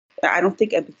I don't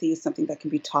think empathy is something that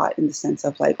can be taught in the sense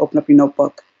of like open up your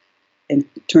notebook and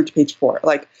turn to page 4.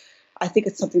 Like, I think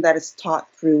it's something that is taught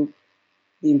through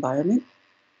the environment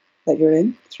that you're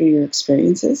in, through your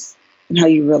experiences and how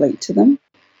you relate to them,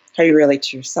 how you relate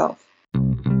to yourself.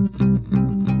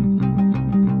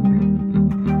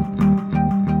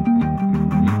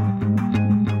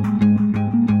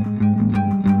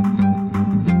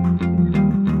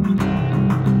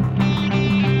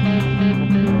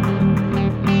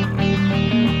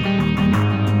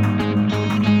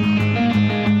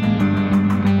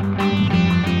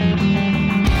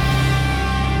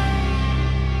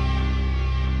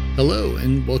 Hello,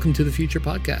 and welcome to the Future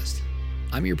Podcast.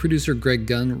 I'm your producer, Greg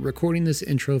Gunn, recording this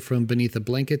intro from beneath a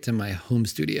blanket in my home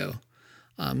studio.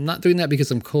 I'm not doing that because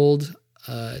I'm cold.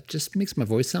 It just makes my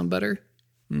voice sound better.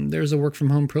 There's a work from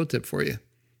home pro tip for you.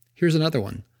 Here's another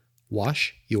one.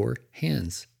 Wash your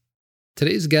hands.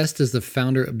 Today's guest is the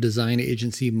founder of design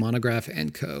agency Monograph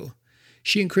 & Co.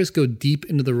 She and Chris go deep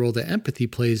into the role that empathy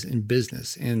plays in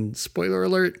business, and spoiler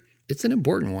alert, it's an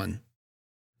important one.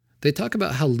 They talk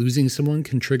about how losing someone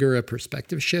can trigger a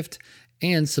perspective shift,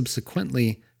 and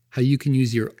subsequently, how you can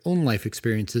use your own life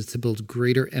experiences to build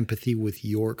greater empathy with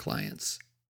your clients.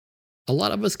 A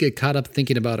lot of us get caught up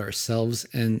thinking about ourselves,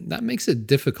 and that makes it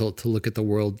difficult to look at the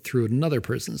world through another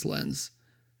person's lens.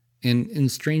 And in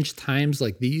strange times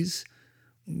like these,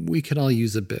 we can all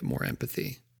use a bit more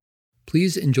empathy.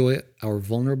 Please enjoy our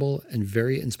vulnerable and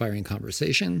very inspiring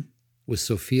conversation with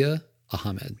Sophia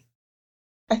Ahamed.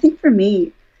 I think for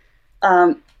me,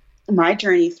 my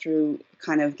journey through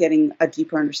kind of getting a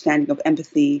deeper understanding of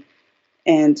empathy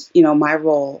and, my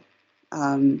role,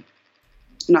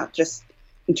 not just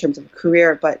in terms of a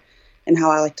career, but in how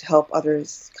I like to help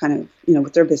others kind of,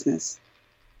 with their business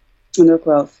and their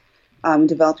growth,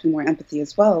 developing more empathy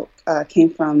as well,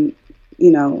 came from,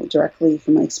 directly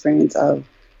from my experience of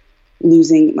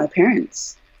losing my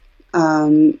parents.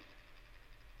 So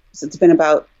it's been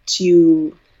about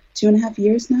two and a half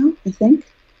years now, I think.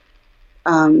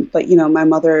 But my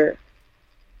mother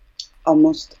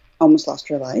almost lost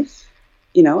her life,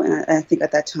 and I think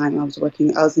at that time I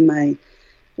was in my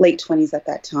late 20s at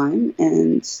that time.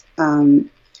 And,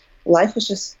 life was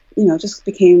just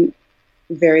became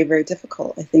very, very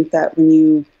difficult. I think that when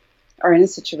you are in a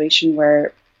situation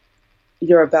where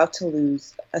you're about to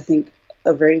lose, I think,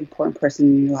 a very important person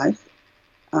in your life,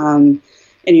 and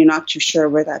you're not too sure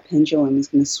where that pendulum is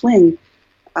going to swing,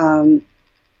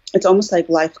 it's almost like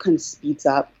life kind of speeds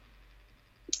up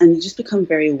and you just become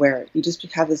very aware. You just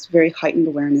have this very heightened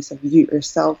awareness of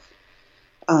yourself,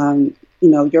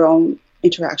 your own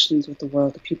interactions with the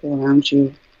world, the people around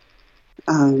you.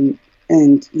 And,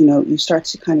 you start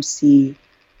to kind of see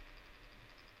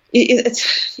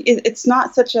it's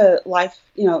not such a life,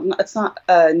 it's not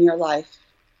a near life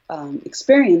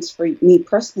experience for me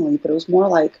personally, but it was more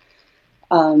like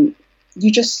you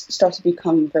just start to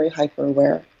become very hyper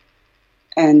aware.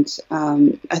 And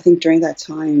I think during that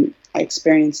time, I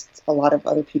experienced a lot of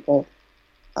other people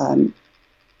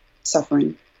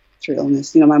suffering through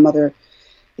illness. My mother,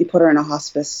 they put her in a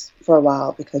hospice for a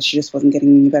while because she just wasn't getting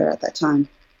any better at that time.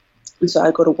 And so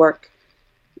I'd go to work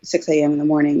 6 a.m. in the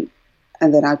morning,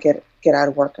 and then I'd get out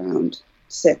of work around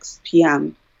 6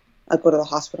 p.m. I'd go to the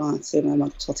hospital and I'd stay with my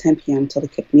mother till 10 p.m. until they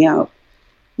kicked me out.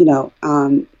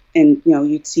 And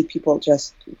you'd see people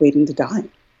just waiting to die.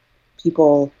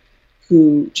 People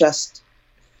who just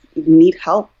need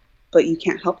help, but you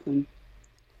can't help them.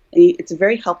 And it's a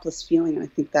very helpless feeling. And I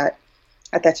think that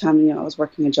at that time, I was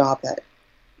working a job that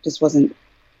just wasn't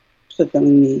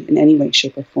fulfilling me in any way,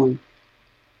 shape, or form.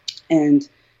 And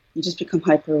you just become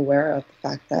hyper aware of the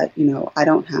fact that, I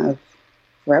don't have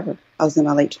forever. I was in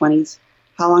my late 20s.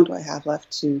 How long do I have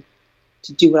left to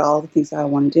do all the things that I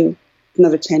want to do?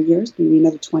 Another 10 years, maybe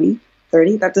another 20,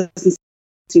 30? That doesn't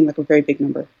seem like a very big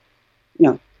number.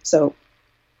 So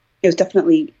it was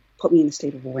definitely put me in a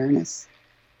state of awareness.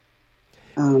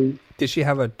 Did she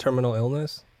have a terminal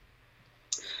illness?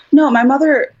 No, my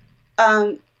mother,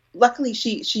 luckily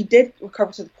she did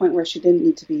recover to the point where she didn't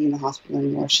need to be in the hospital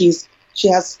anymore. She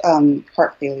has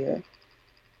heart failure.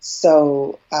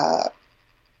 So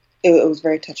it was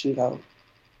very touch and go.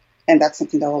 And that's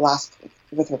something that will last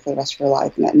with her for the rest of her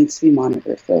life, and that needs to be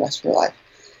monitored for the rest of her life.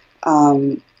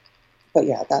 But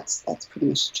yeah, that's pretty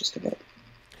much the gist of it.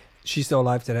 She's still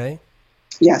alive today?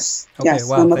 Yes. Okay, yes.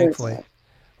 wow, thankfully.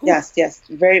 Yes,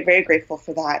 very, very grateful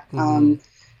for that.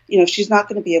 Mm-hmm. She's not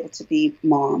going to be able to be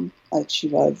mom like she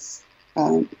was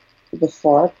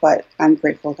before, but I'm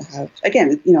grateful to have,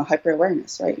 again, hyper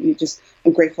awareness, right?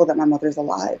 I'm grateful that my mother's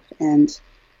alive, and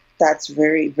that's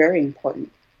very, very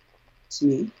important to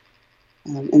me.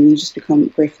 And you just become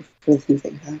grateful for the things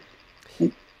that you have.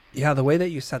 Right? Yeah, the way that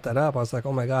you set that up, I was like,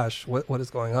 oh my gosh, what is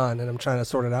going on? And I'm trying to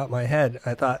sort it out in my head.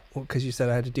 I thought, because you said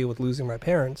I had to deal with losing my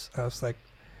parents, I was like,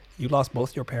 you lost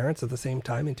both your parents at the same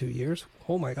time in 2 years?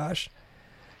 Oh my gosh.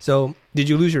 So did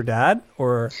you lose your dad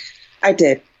or? I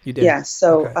did. You did? Yeah.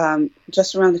 So Okay.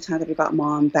 just around the time that we got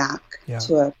mom back Yeah.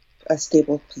 to a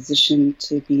stable position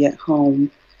to be at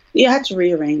home, we had to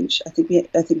rearrange. I think me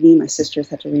and my sisters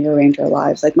had to rearrange our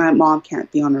lives. Like my mom can't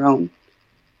be on her own.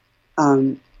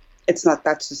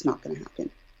 That's just not going to happen.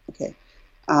 Okay.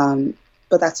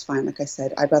 But that's fine. Like I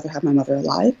said, I'd rather have my mother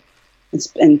alive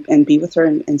and be with her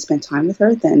and spend time with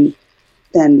her than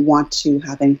want to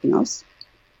have anything else.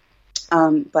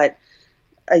 But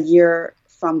a year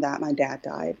from that, my dad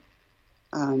died.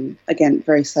 Again,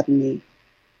 very suddenly.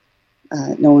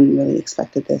 No one really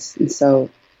expected this, and so,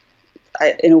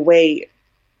 in a way,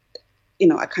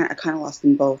 I kind of lost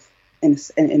them both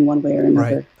in one way or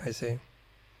another. Right, I see.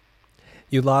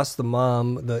 You lost the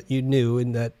mom that you knew,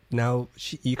 and that now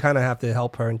you kind of have to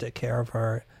help her and take care of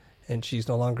her, and she's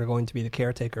no longer going to be the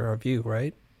caretaker of you,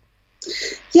 right?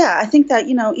 Yeah, I think that,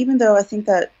 even though I think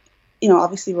that,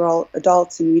 obviously we're all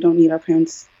adults and we don't need our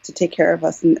parents to take care of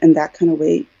us in that kind of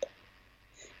way,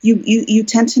 you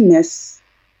tend to miss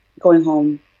going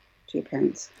home to your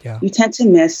parents. Yeah. You tend to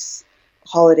miss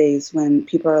holidays when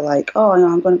people are like, oh,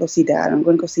 I'm going to go see dad, I'm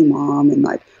going to go see mom, and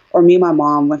like, or me and my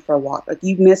mom went for a walk. Like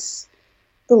you miss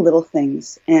the little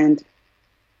things. And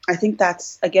I think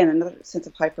that's, again, another sense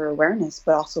of hyper awareness,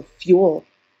 but also fuel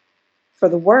for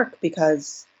the work,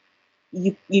 because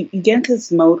you get into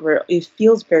this mode where it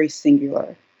feels very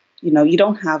singular. You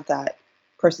don't have that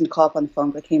person to call up on the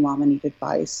phone, like, hey mom, I need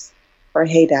advice, or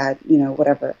hey dad,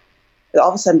 whatever. All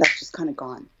of a sudden that's just kind of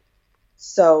gone.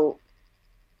 So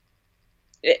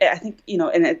I think,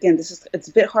 and again, it's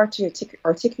a bit hard to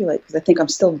articulate, because I think I'm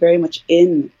still very much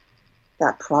in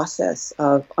that process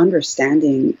of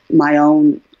understanding my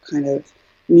own kind of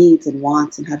needs and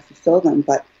wants and how to fulfill them.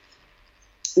 But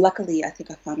luckily, I think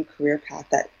I found a career path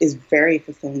that is very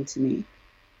fulfilling to me.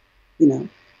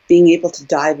 Being able to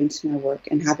dive into my work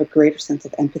and have a greater sense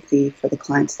of empathy for the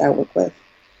clients that I work with,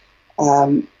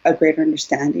 a greater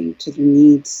understanding to their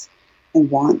needs and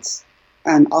wants.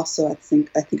 And also, I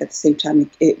think at the same time,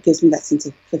 it gives me that sense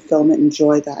of fulfillment and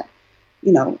joy that,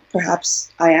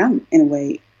 perhaps I am in a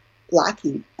way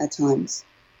lacking at times,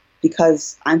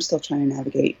 because I'm still trying to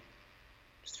navigate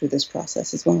through this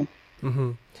process as well.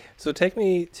 Mm-hmm. So take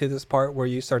me to this part where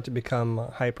you start to become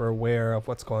hyper aware of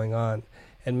what's going on,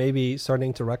 and maybe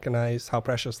starting to recognize how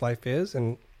precious life is.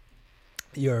 And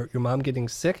your mom getting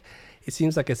sick, it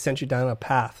seems like it sent you down a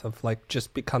path of like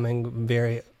just becoming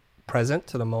very present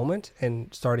to the moment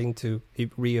and starting to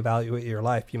reevaluate your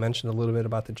life. You mentioned a little bit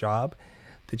about the job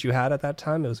that you had at that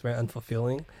time. It was very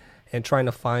unfulfilling, and trying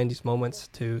to find these moments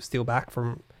to steal back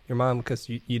from your mom, because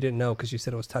you didn't know, because you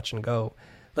said it was touch and go.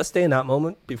 Let's stay in that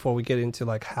moment before we get into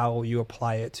like how you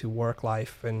apply it to work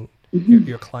life and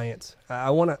your clients.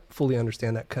 I want to fully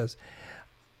understand that, because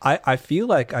I feel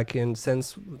like I can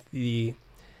sense the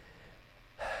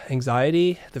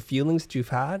anxiety, the feelings that you've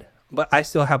had, but I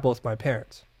still have both my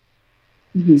parents.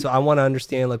 Mm-hmm. So I want to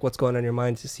understand like what's going on in your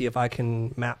mind, to see if I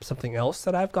can map something else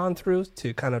that I've gone through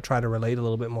to kind of try to relate a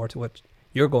little bit more to what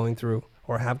you're going through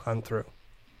or have gone through.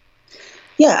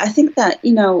 Yeah, I think that,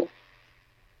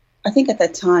 I think at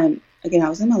that time, again, I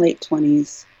was in my late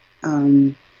 20s.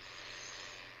 I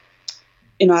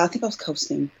think I was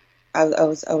coasting. I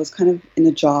was kind of in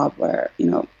a job where,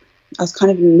 I was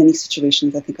kind of in many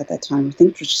situations, I think at that time, where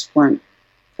things just weren't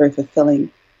very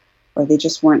fulfilling, or they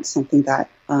just weren't something that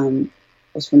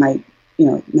was for my,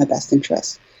 my best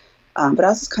interest. But I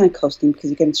was just kind of coasting, because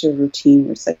you get into a routine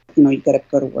where it's like, you got to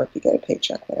go to work, you get a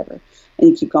paycheck, whatever, and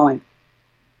you keep going.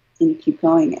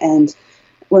 And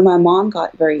when my mom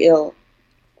got very ill,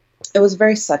 it was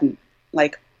very sudden.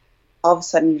 Like, all of a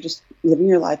sudden, you're just living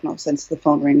your life, and all of a sudden the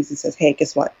phone rings and says, hey,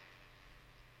 guess what?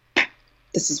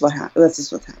 This is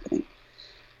what's happening.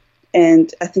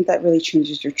 And I think that really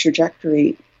changes your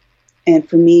trajectory. And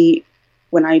for me,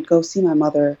 when I'd go see my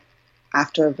mother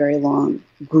after a very long,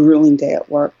 grueling day at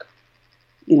work,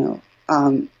 you'd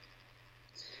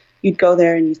go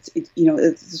there, and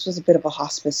this was a bit of a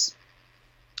hospice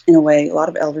in a way. A lot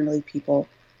of elderly people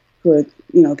who are,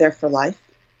 there for life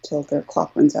till their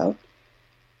clock runs out.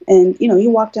 And, you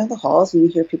walk down the halls and you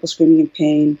hear people screaming in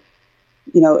pain.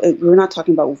 We're not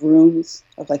talking about rooms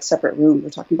of like separate rooms.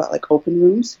 We're talking about like open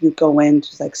rooms. You go in,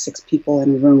 there's like 6 people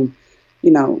in a room,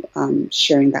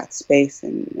 sharing that space,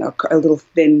 and a little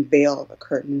thin veil of a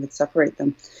curtain would separate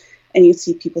them. And you'd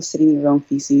see people sitting in their own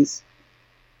feces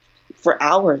for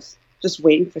hours, just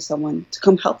waiting for someone to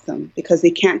come help them because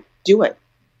they can't do it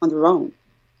on their own,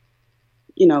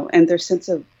 and their sense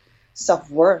of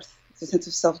self-worth, their sense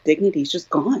of self-dignity is just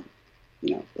gone.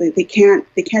 They can't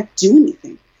do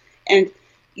anything. And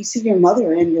you see your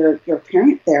mother and your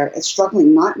parent there as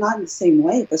struggling, not in the same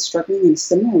way, but struggling in a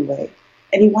similar way.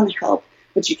 And you want to help,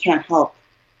 but you can't help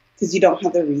because you don't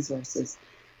have the resources.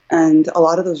 And a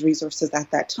lot of those resources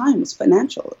at that time was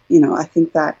financial. I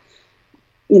think that,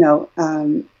 it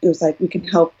was like, we can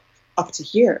help up to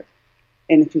here.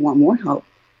 And if you want more help,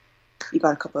 you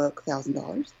got a couple of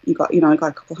 $1,000. I got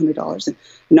a couple $100. And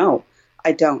no,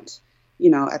 I don't.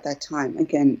 At that time,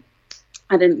 again,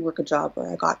 I didn't work a job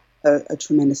where I got a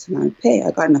tremendous amount of pay.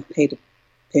 I got enough pay to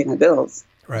pay my bills.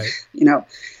 Right.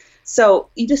 So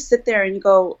you just sit there and you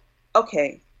go,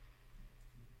 okay,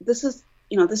 this is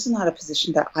not a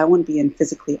position that I want to be in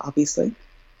physically, obviously,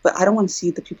 but I don't want to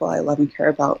see the people I love and care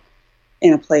about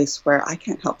in a place where I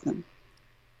can't help them,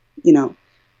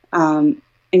 and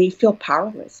you feel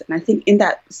powerless. And I think in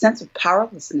that sense of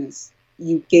powerlessness,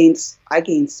 I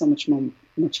gained so much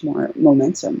more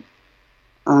momentum,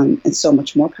 and so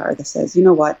much more power that says, you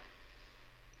know what,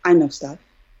 I know stuff.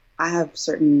 I have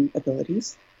certain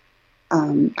abilities.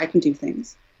 I can do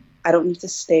things. I don't need to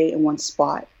stay in one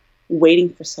spot waiting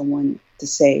for someone to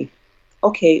say,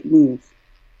 okay, move.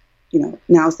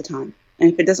 Now's the time.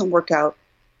 And if it doesn't work out,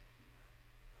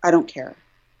 I don't care.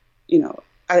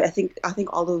 I think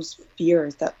all those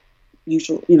fears that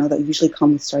usually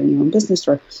come with starting your own business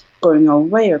or going your own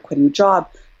way or quitting a job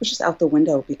was just out the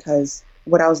window because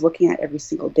what I was looking at every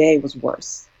single day was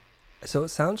worse. So it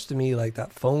sounds to me like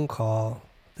that phone call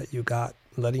that you got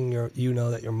letting you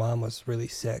know that your mom was really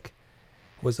sick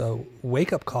was a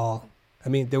wake-up call. I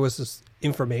mean, there was this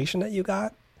information that you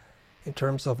got in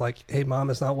terms of like, hey, mom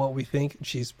is not what we think.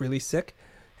 She's really sick.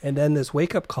 And then this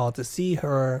wake-up call to see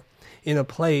her in a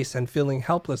place and feeling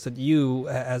helpless that you,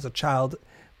 as a child,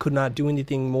 could not do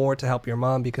anything more to help your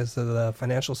mom because of the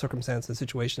financial circumstance and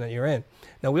situation that you're in.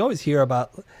 Now, we always hear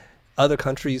about other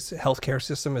countries' healthcare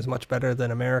system is much better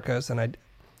than America's, and I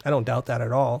don't doubt that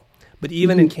at all. But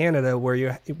even in Canada, where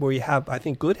you have, I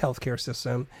think, good healthcare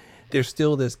system, there's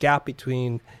still this gap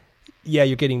between, yeah,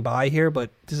 you're getting by here,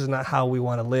 but this is not how we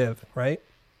want to live, right?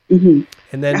 Mm-hmm.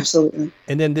 And then, absolutely.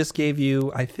 And then this gave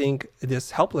you, I think,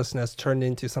 this helplessness turned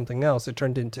into something else. It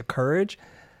turned into courage,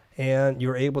 and you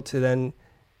were able to then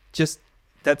just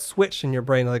that switch in your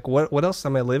brain, like, what else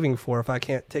am I living for if I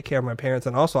can't take care of my parents?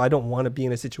 And also, I don't want to be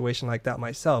in a situation like that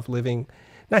myself, living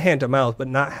not hand to mouth, but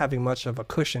not having much of a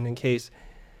cushion in case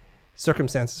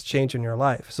circumstances change in your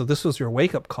life. So this was your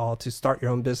wake-up call to start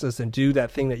your own business and do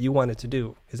that thing that you wanted to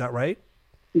do. Is that right?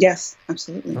 Yes,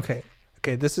 absolutely. Okay.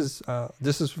 This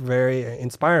is very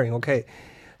inspiring. Okay.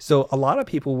 So a lot of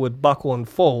people would buckle and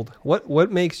fold.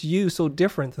 What makes you so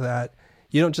different that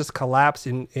you don't just collapse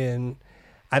in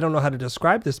I don't know how to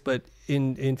describe this, but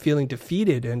in feeling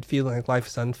defeated and feeling like life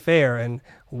is unfair, and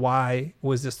why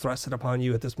was this thrusted upon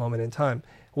you at this moment in time?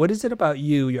 What is it about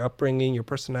you, your upbringing, your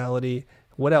personality?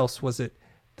 What else was it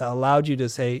that allowed you to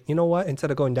say, you know what, instead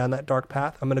of going down that dark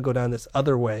path, I'm going to go down this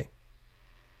other way?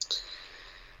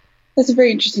 That's a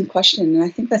very interesting question. And I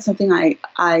think that's something I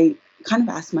kind of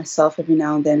ask myself every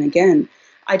now and then again.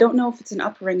 I don't know if it's an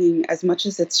upbringing as much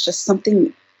as it's just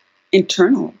something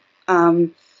internal.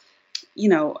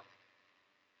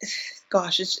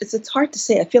 Gosh, it's hard to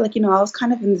say. I feel like, I was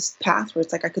kind of in this path where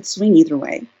it's like I could swing either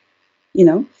way.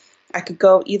 I could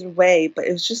go either way, but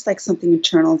it was just like something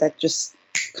internal that just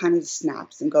kind of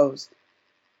snaps and goes,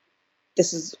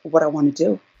 this is what I want to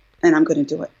do, and I'm going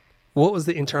to do it. What was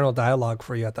the internal dialogue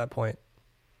for you at that point?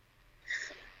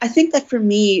 I think that for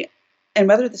me, and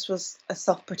whether this was a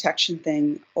self-protection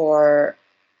thing or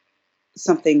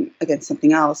something against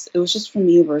something else, it was just for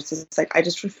me versus it's like I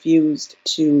just refused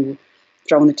to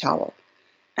throw in the towel.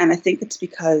 And I think it's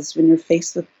because when you're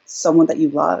faced with someone that you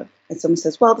love and someone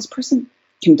says, well, this person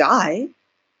can die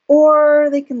or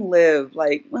they can live,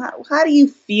 like, how do you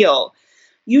feel?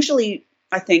 Usually,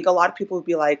 I think a lot of people would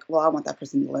be like, well, I want that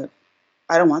person to live.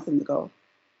 I don't want them to go.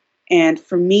 And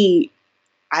for me,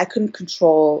 I couldn't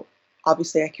control,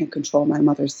 obviously I can't control my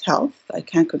mother's health. I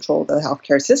can't control the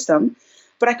healthcare system,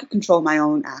 but I could control my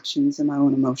own actions and my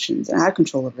own emotions, and I had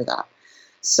control over that.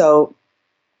 So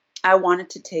I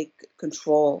wanted to take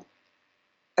control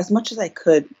as much as I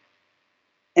could.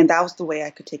 And that was the way I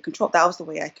could take control. That was the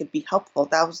way I could be helpful.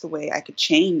 That was the way I could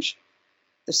change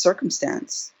the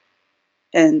circumstance.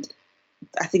 And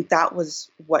I think that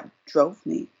was what drove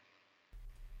me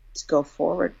to go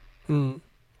forward. You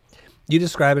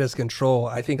describe it as control.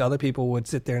 I think other people would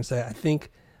sit there and say, I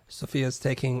think Sophia's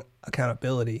taking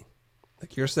accountability.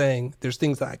 Like you're saying, there's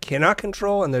things that I cannot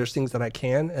control and there's things that I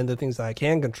can, and the things that I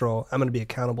can control, I'm going to be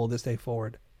accountable this day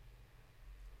forward.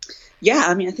 Yeah,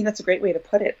 I mean, I think that's a great way to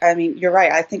put it. I mean, you're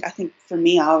right. I think for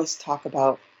me, I always talk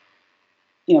about,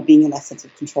 being in that sense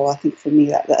of control. I think for me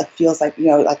that feels like,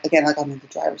 like again, like I'm in the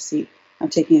driver's seat. I'm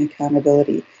taking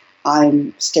accountability.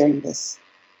 I'm steering this,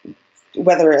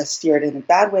 whether I steer it in a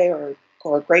bad way or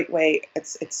a great way.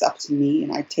 It's up to me,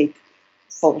 and I take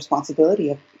full responsibility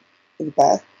of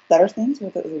the better things or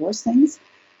the worse things.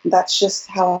 And that's just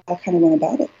how I kind of went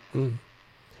about it. Mm.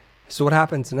 So what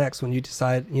happens next when you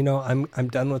decide, I'm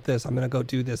done with this, I'm going to go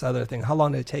do this other thing? How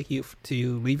long did it take you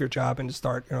to leave your job and to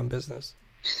start your own business?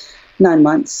 9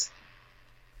 months.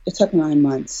 It took 9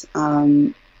 months.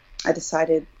 I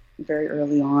decided very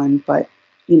early on, but,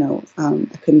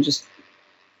 I couldn't just,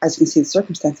 as you can see the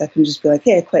circumstance, I couldn't just be like,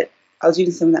 hey, I quit. I was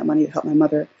using some of that money to help my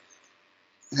mother.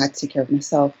 I had to take care of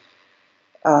myself.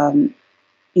 I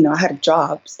had a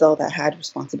job still that had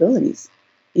responsibilities,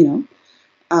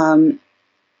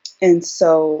 and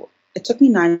so it took me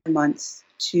 9 months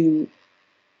to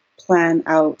plan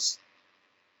out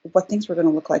what things were going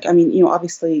to look like. I mean,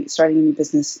 obviously starting a new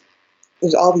business,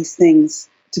 there's all these things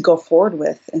to go forward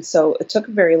with. And so it took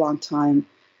a very long time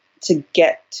to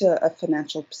get to a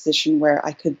financial position where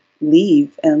I could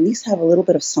leave and at least have a little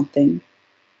bit of something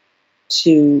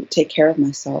to take care of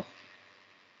myself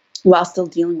while still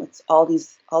dealing with all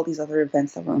these other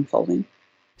events that were unfolding.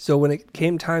 So when it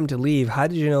came time to leave, how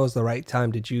did you know it was the right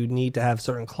time? Did you need to have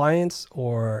certain clients,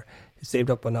 or saved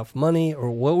up enough money,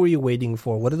 or what were you waiting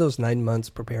for? What did those 9 months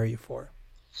prepare you for?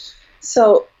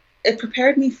 So it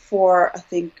prepared me for, I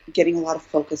think, getting a lot of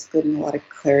focus, getting a lot of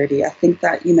clarity. I think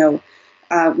that,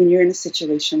 when you're in a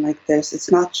situation like this,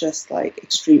 it's not just like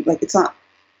extreme, like it's not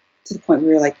to the point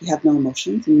where you're like, you have no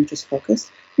emotions and you're just focused.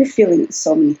 You're feeling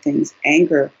so many things: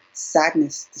 anger,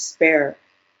 sadness, despair,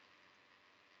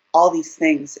 all these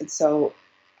things. And so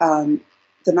the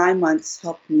 9 months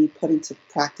helped me put into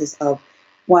practice of,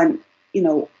 one,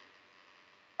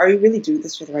 are you really doing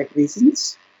this for the right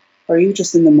reasons? Or are you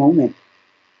just in the moment?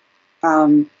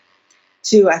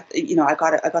 Two, I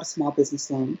got a small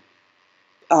business loan,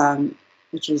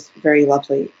 which was very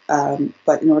lovely.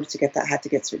 But in order to get that, I had to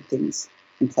get certain things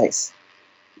in place.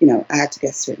 I had to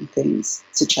get certain things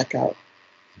to check out.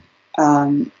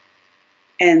 And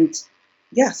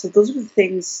yeah, so those were the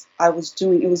things I was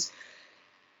doing. It was,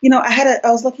 I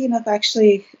was lucky enough,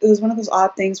 actually. It was one of those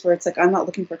odd things where it's like, I'm not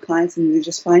looking for clients and they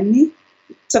just find me.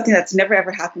 Something that's never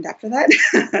ever happened after that.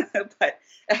 But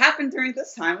it happened during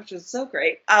this time, which was so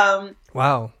great.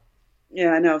 Wow.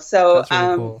 Yeah, I know. So that's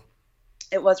really cool.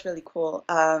 It was really cool.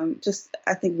 Just,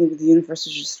 I think maybe the universe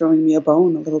was just throwing me a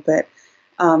bone a little bit.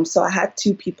 So I had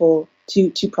two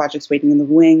projects waiting in the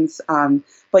wings.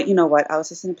 But you know what? I was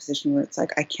just in a position where it's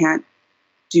like, I can't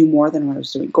do more than what I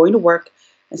was doing. Going to work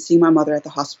and seeing my mother at the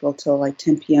hospital till like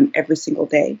 10 p.m. every single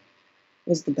day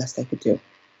was the best I could do.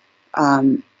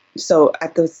 So I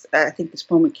think this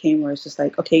moment came where it's just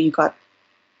like, okay, you got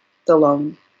the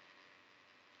loan.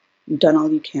 You've done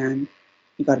all you can.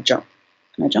 You got to jump.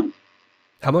 And I jumped.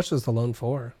 How much was the loan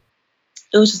for?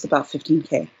 It was just about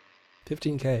 $15,000.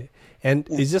 $15,000. And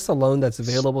Yeah. is this a loan that's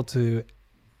available to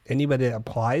anybody that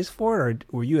applies for it,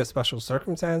 or were you a special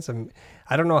circumstance? And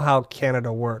I don't know how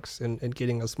Canada works in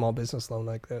getting a small business loan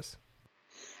like this.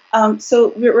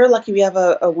 So we're lucky. We have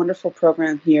a wonderful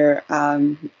program here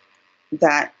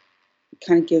that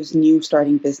kind of gives new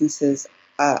starting businesses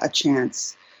a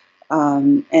chance,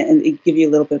 and it give you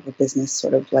a little bit of a business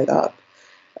sort of leg up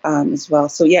as well.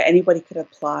 So yeah, anybody could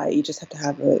apply. You just have to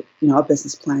have a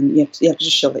business plan. You have to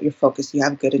just show that you're focused. You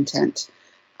have good intent.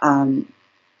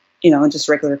 And just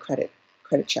regular credit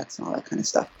checks and all that kind of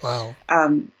stuff. Wow.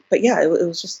 But yeah, it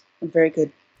was just very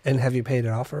good. And have you paid it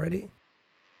off already?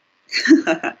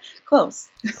 Close.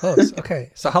 Close. Okay.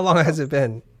 So how long has it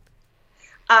been?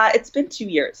 It's been 2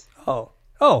 years. Oh,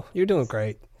 you're doing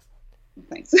great.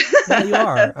 Thanks. Yeah, you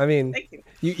are. I mean, Thank you.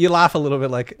 You laugh a little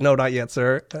bit like, no, not yet,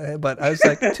 sir. But I was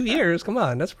like, 2 years. Come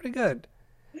on. That's pretty good.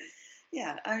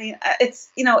 Yeah. I mean,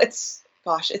 it's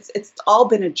all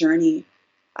been a journey.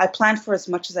 I planned for as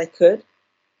much as I could,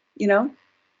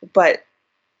 but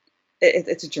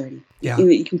it's a journey. Yeah.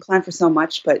 You can plan for so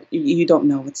much, but you don't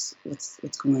know what's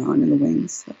going on in the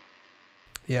wings. So.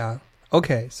 Yeah.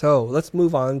 Okay. So let's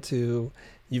move on to,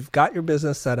 you've got your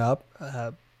business set up.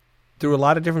 Through a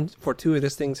lot of different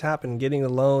fortuitous things happen, getting a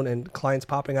loan and clients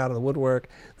popping out of the woodwork.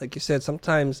 Like you said,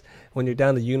 sometimes when you're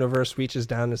down, the universe reaches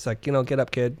down. It's like, get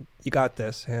up, kid. You got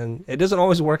this. And it doesn't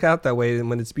always work out that way. And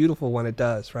when it's beautiful, when it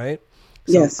does, right?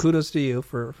 So yes. Kudos to you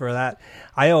for that.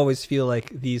 I always feel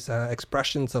like these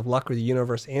expressions of luck or the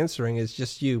universe answering is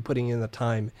just you putting in the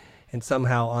time And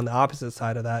somehow on the opposite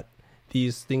side of that,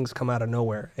 these things come out of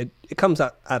nowhere. It comes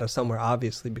out of somewhere,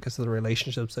 obviously, because of the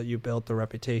relationships that you built, the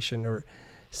reputation, or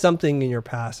something in your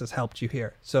past has helped you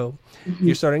here. So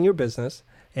you're starting your business.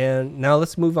 And now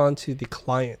let's move on to the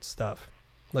client stuff.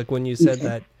 Like when you said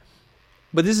that,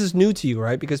 but this is new to you,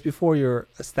 right? Because before you're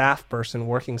a staff person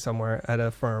working somewhere at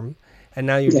a firm, and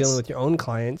now you're dealing with your own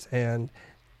clients. And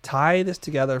tie this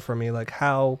together for me, like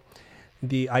how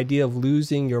the idea of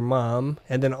losing your mom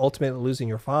and then ultimately losing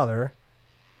your father,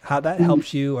 how that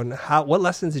helps you, and what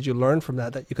lessons did you learn from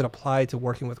that you could apply to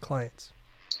working with clients?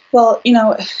 Well,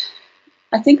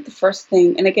 I think the first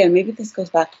thing, and again, maybe this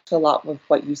goes back to a lot of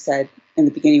what you said in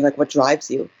the beginning, like what drives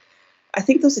you. I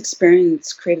think those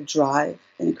experiences create a drive,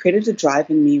 and it created a drive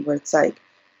in me where it's like,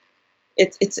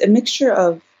 it's a mixture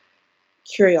of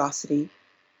curiosity,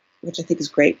 which I think is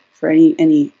great for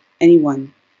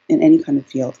anyone in any kind of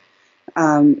field,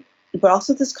 but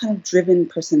also this kind of driven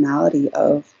personality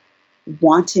of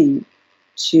wanting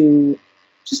to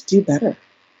just do better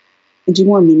and do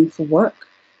more meaningful work.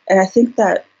 And I think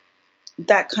that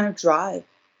kind of drive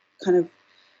kind of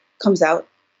comes out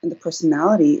in the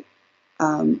personality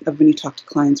of when you talk to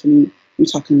clients, when you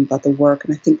talk to them about the work.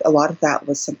 And I think a lot of that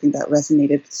was something that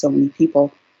resonated with so many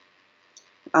people.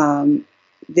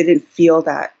 They didn't feel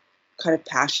that kind of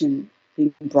passion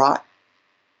being brought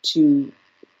to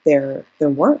their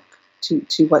work,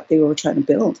 to what they were trying to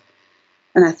build.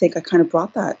 And I think I kind of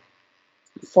brought that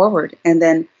forward. And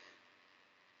then,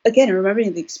 again,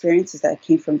 remembering the experiences that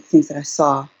came from the things that I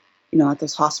saw, at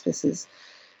those hospices,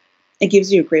 it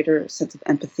gives you a greater sense of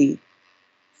empathy,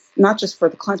 not just for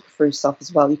the clients, but for yourself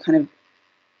as well. You kind of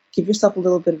give yourself a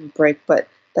little bit of a break, but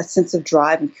that sense of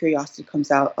drive and curiosity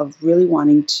comes out of really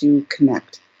wanting to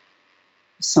connect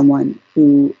with someone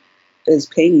who is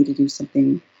paying you to do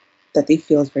something that they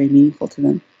feel is very meaningful to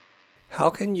them. How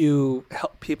can you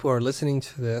help people who are listening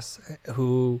to this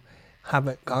who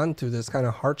haven't gone through this kind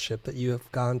of hardship that you have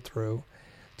gone through,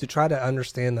 to try to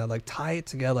understand that, like tie it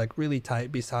together, like really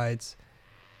tight, besides,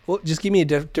 well, just give me a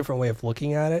different way of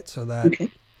looking at it so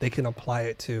that they can apply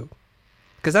it too.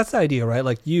 Because that's the idea, right?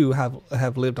 Like you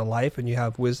have lived a life and you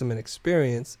have wisdom and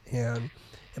experience. And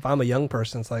if I'm a young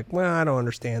person, it's like, well, I don't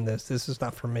understand this. This is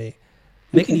not for me.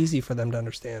 Make it easy for them to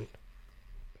understand.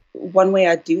 One way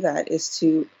I do that is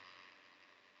to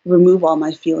remove all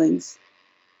my feelings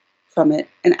from it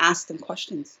and ask them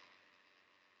questions.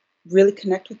 Really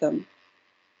connect with them.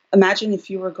 Imagine if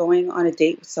you were going on a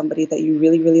date with somebody that you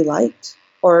really, really liked,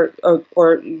 or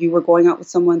you were going out with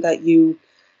someone that you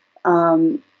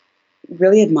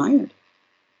really admired,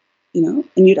 and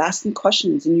you'd ask them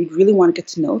questions and you'd really want to get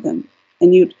to know them.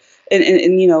 And you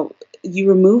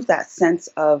remove that sense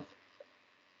of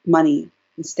money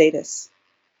and status,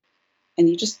 and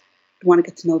you just want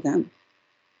to get to know them.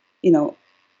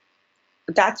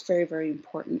 That's very, very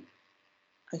important,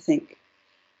 I think,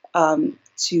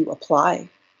 to apply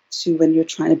to when you're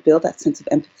trying to build that sense of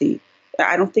empathy.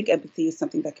 I don't think empathy is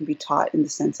something that can be taught in the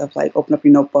sense of like, open up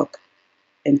your notebook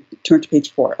and turn to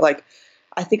page 4. Like,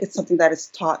 I think it's something that is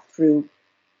taught through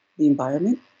the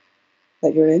environment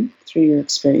that you're in, through your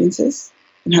experiences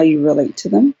and how you relate to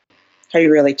them, how you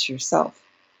relate to yourself.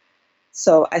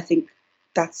 So I think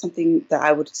that's something that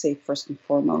I would say first and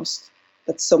foremost,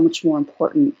 that's so much more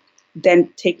important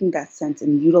than taking that sense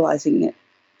and utilizing it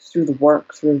through the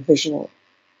work, through a visual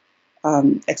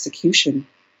execution,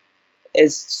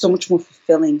 is so much more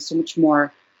fulfilling, so much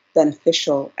more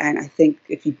beneficial. And I think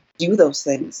if you do those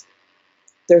things,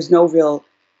 there's no real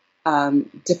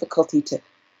difficulty to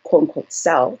quote unquote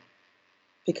sell,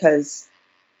 because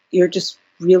you're just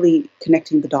really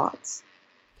connecting the dots.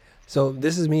 So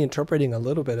this is me interpreting a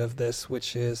little bit of this,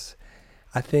 which is,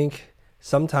 I think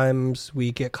sometimes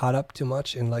we get caught up too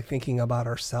much in like thinking about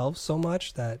ourselves so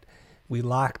much that we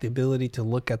lack the ability to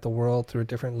look at the world through a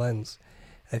different lens.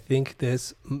 I think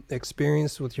this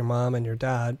experience with your mom and your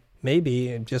dad,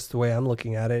 maybe just the way I'm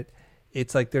looking at it,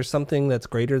 it's like there's something that's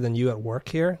greater than you at work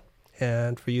here.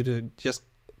 And for you to just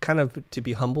kind of to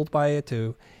be humbled by it,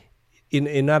 to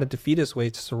in not a defeatist way,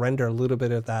 to surrender a little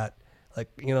bit of that, like,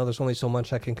 there's only so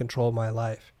much I can control my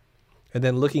life. And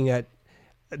then looking at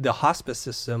the hospice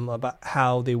system, about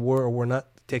how they were or were not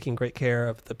taking great care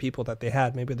of the people that they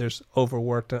had. Maybe there's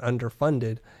overworked and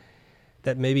underfunded.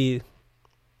 That maybe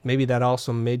that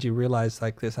also made you realize,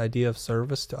 like, this idea of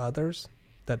service to others,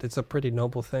 that it's a pretty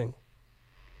noble thing.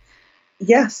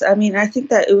 Yes, I mean, I think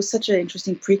that it was such an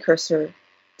interesting precursor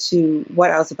to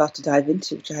what I was about to dive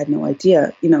into, which I had no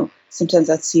idea. Sometimes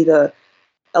I'd see the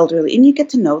elderly, and you get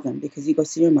to know them because you go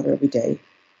see your mother every day.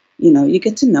 You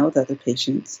get to know the other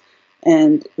patients.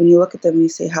 And when you look at them and you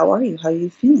say, how are you? How are you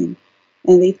feeling?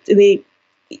 And they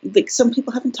like some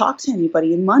people haven't talked to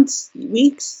anybody in months,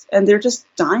 weeks, and they're just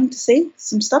dying to say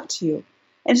some stuff to you.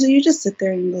 And so you just sit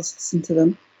there and you listen to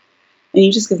them, and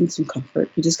you just give them some comfort.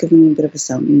 You just give them a bit of a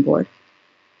sounding board,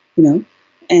 you know,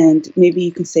 and maybe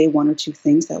you can say one or two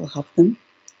things that will help them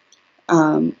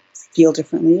feel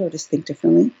differently or just think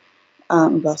differently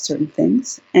about certain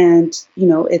things. And, you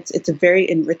know, it's a very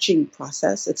enriching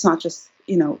process. It's not just,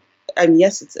 you know, I mean,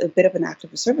 yes, it's a bit of an act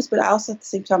of service, but also at the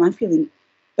same time, I'm feeling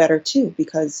better too,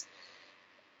 because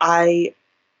I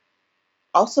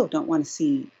also don't want to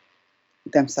see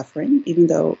them suffering, even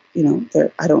though, you know,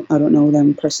 I don't know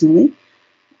them personally.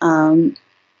 And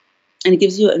it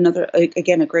gives you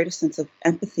again, a greater sense of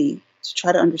empathy to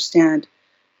try to understand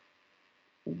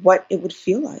what it would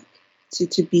feel like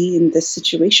to be in this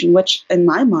situation, which in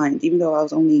my mind, even though I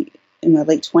was only in my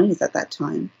late 20s at that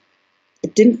time,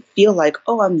 it didn't feel like,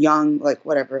 oh, I'm young, like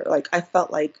whatever. Like I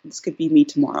felt like this could be me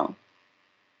tomorrow.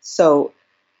 So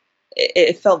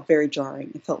it felt very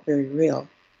jarring. It felt very real.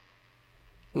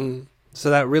 So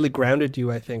that really grounded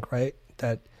you, I think, right?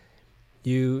 That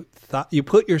you thought you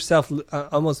put yourself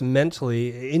almost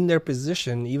mentally in their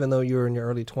position, even though you were in your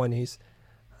early 20s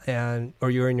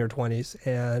or you're in your 20s,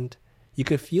 and you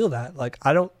could feel that. Like,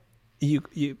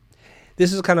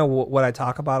 this is kind of what I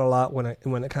talk about a lot when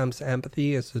it comes to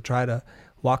empathy, is to try to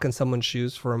walk in someone's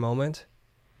shoes for a moment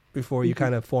before you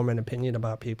kind of form an opinion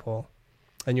about people.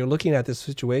 And you're looking at this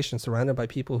situation surrounded by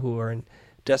people who are in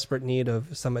desperate need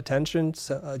of some attention,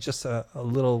 just a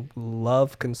little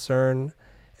love, concern,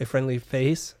 a friendly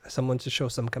face, someone to show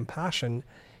some compassion,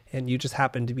 and you just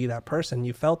happen to be that person.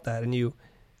 You felt that, and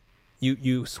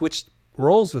you switched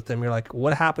roles with them. You're like,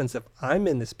 what happens if I'm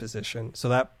in this position? So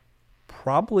that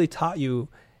probably taught you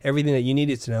everything that you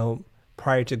needed to know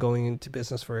prior to going into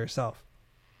business for yourself.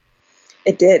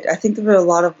 It did. I think there were a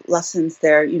lot of lessons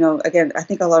there. You know, again, I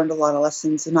think I learned a lot of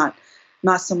lessons, and not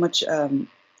so much in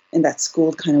that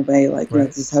schooled kind of way, like, you know,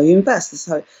 this is how you invest, this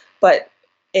is how, but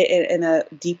in a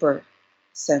deeper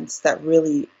sense that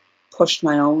really pushed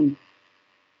my own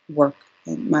work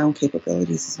and my own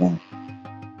capabilities as well.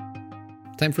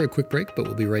 Time for a quick break, but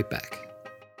we'll be right back.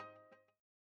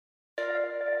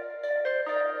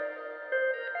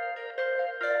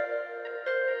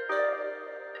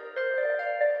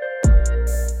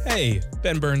 Hey,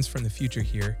 Ben Burns from the future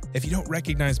here. If you don't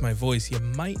recognize my voice, you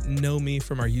might know me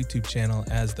from our YouTube channel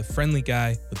as the friendly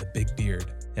guy with a big beard.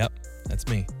 Yep, that's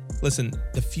me. Listen,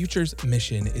 the future's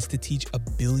mission is to teach 1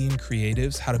 billion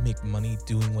creatives how to make money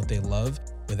doing what they love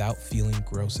without feeling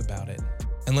gross about it.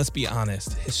 And let's be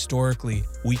honest, historically,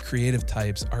 we creative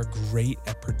types are great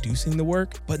at producing the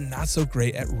work, but not so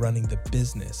great at running the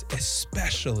business,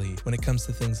 especially when it comes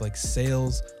to things like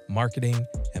sales, marketing,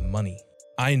 and money.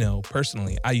 I know,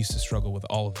 personally, I used to struggle with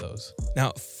all of those.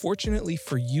 Now, fortunately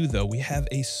for you though, we have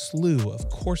a slew of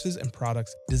courses and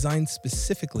products designed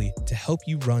specifically to help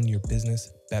you run your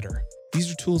business better.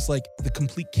 These are tools like the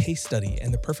complete case study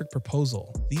and the perfect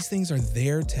proposal. These things are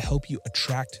there to help you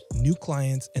attract new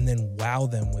clients and then wow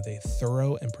them with a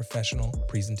thorough and professional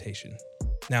presentation.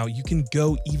 Now, you can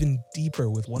go even deeper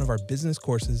with one of our business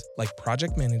courses like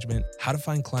project management, how to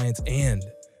find clients, and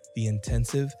the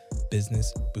intensive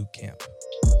business bootcamp.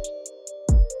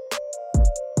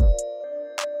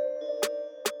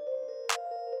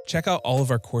 Check out all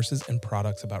of our courses and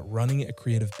products about running a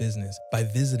creative business by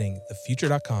visiting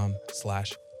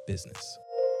thefuture.com/business.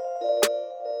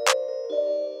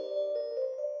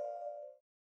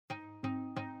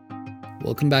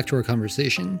 Welcome back to our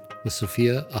conversation with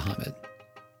Sophia Ahamed.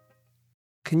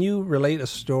 Can you relate a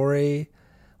story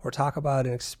or talk about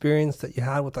an experience that you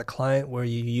had with a client where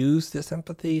you used this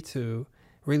empathy to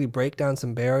really break down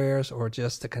some barriers or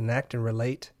just to connect and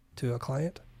relate to a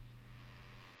client?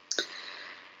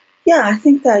 Yeah, I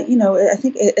think that, you know, I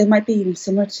think it might be even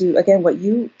similar to, again, what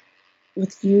you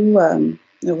with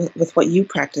what you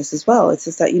practice as well. It's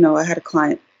just that, you know, I had a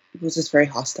client who was just very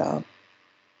hostile,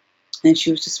 and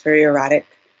she was just very erratic.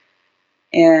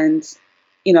 And,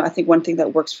 you know, I think one thing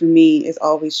that works for me is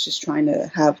always just trying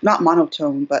to have, not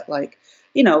monotone, but like,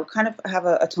 you know, kind of have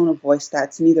a tone of voice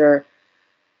that's neither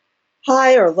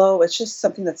high or low. It's just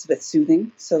something that's a bit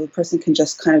soothing, so the person can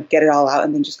just kind of get it all out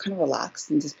and then just kind of relax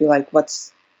and just be like,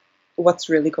 what's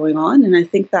really going on. And I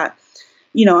think that,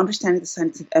 you know, understanding the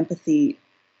science of empathy,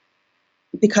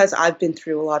 because I've been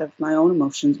through a lot of my own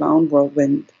emotions, my own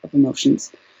whirlwind of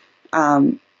emotions,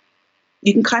 you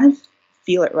can kind of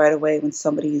feel it right away when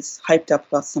somebody's hyped up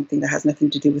about something that has nothing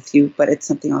to do with you, but it's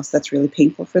something else that's really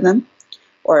painful for them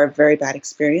or a very bad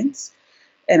experience.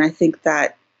 And I think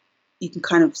that you can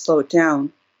kind of slow it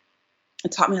down.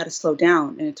 It taught me how to slow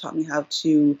down, and it taught me how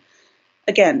to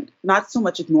again, not so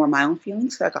much ignore my own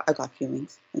feelings. I got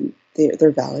feelings, and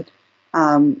they're valid.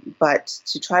 But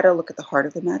to try to look at the heart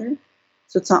of the matter.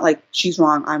 So it's not like she's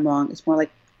wrong, I'm wrong. It's more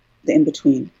like the in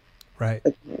between. Right.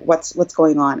 Like what's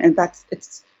going on, and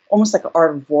it's almost like an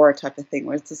art of war type of thing,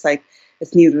 where it's just like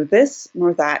it's neither this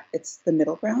nor that. It's the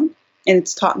middle ground, and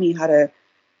it's taught me how to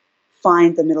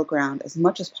find the middle ground as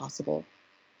much as possible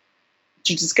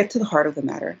to just get to the heart of the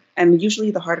matter. And usually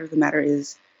the heart of the matter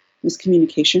is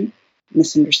miscommunication,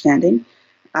 misunderstanding.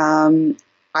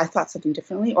 I thought something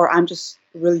differently, or I'm just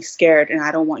really scared and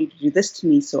I don't want you to do this to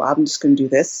me, so I'm just going to do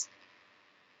this.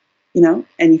 And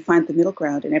you find the middle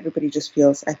ground and everybody just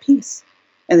feels at peace.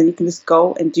 And then you can just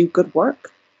go and do good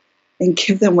work and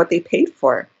give them what they paid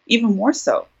for, even more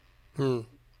so. I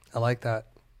like that.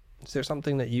 Is there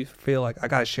something that you feel like I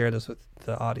got to share this with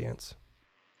the audience?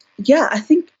 Yeah, I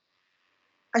think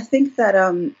that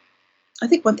I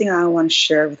think one thing I want to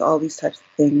share with all these types of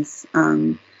things,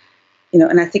 and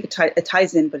I think it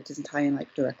ties in, but it doesn't tie in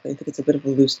like directly. I think it's a bit of a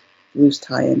loose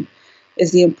tie-in,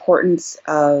 is the importance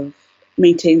of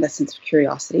maintaining that sense of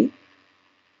curiosity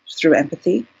through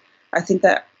empathy. I think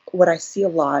that what I see a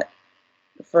lot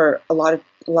for a lot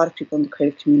of people in the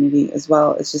creative community as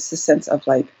well is just the sense of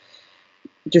like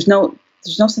there's no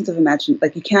sense of imagination.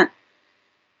 Like you can't.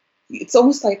 It's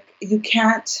almost like you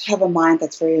can't have a mind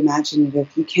that's very imaginative.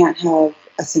 You can't have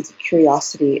a sense of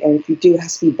curiosity, and if you do, it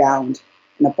has to be bound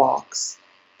in a box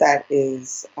that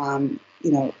is,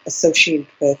 associated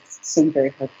with some very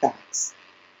hard facts.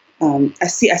 I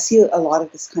see a lot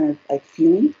of this kind of like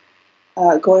feeling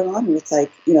going on, where it's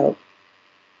like,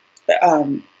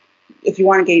 if you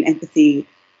want to gain empathy,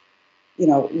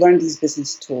 learn these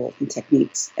business tools and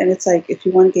techniques. And it's like, if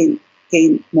you want to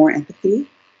gain more empathy,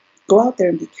 go out there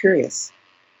and be curious.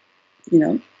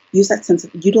 Utilize that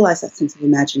sense of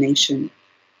imagination.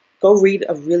 Go read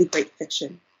a really great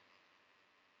fiction.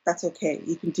 That's okay.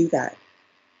 You can do that.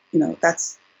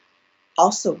 That's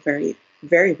also very,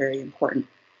 very, very important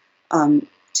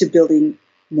to building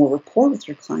more rapport with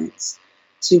your clients,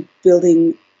 to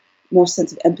building more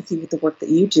sense of empathy with the work that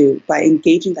you do by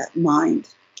engaging that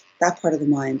part of the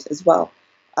mind as well.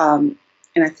 And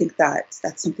I think that's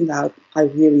something that I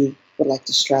really would like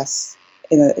to stress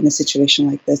in a situation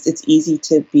like this. It's easy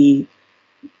to be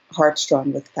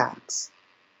heartstrung with facts.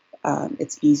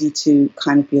 It's easy to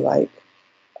kind of be like,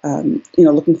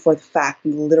 looking for the fact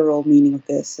and the literal meaning of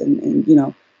this and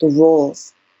the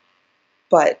rules.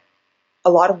 But a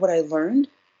lot of what I learned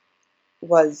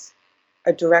was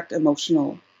a direct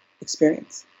emotional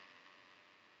experience.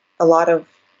 A lot of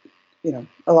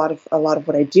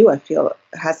what I do, I feel,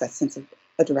 has that sense of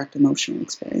a direct emotional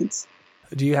experience.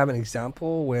 Do you have an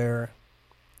example where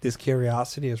this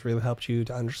curiosity has really helped you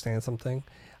to understand something?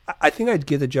 I think I'd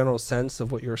get a general sense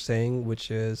of what you're saying,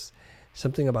 which is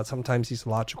something about sometimes these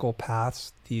logical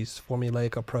paths, these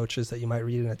formulaic approaches that you might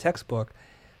read in a textbook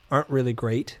aren't really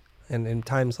great. And in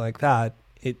times like that,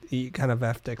 you kind of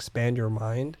have to expand your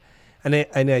mind. And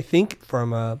I think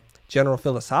from a general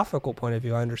philosophical point of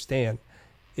view, I understand.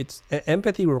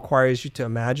 Empathy requires you to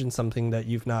imagine something that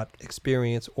you've not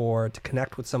experienced or to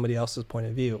connect with somebody else's point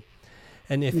of view.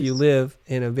 And if you live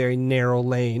in a very narrow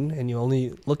lane and you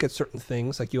only look at certain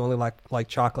things, like you only like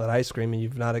chocolate ice cream and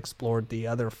you've not explored the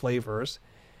other flavors,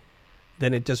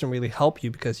 then it doesn't really help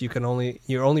you because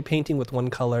you're only painting with one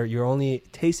color, you're only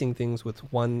tasting things with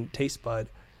one taste bud.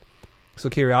 So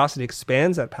curiosity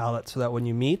expands that palette so that when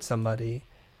you meet somebody,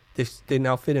 they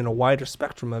now fit in a wider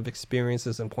spectrum of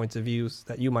experiences and points of views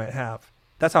that you might have.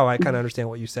 That's how I kind of understand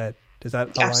what you said. Does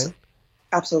that align?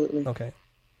 Absolutely. Okay.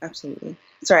 Absolutely.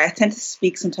 Sorry, I tend to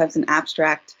speak sometimes in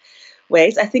abstract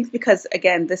ways. I think because,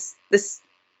 again, this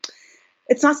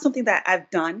it's not something that I've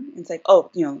done. It's like,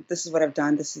 this is what I've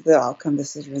done. This is the outcome.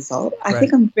 This is the result. I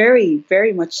think I'm very,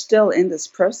 very much still in this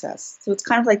process. So it's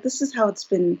kind of like, this is how it's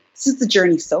been. This is the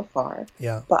journey so far.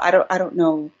 Yeah. But I don't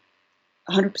know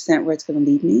 100% where it's going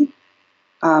to lead me.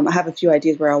 I have a few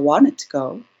ideas where I want it to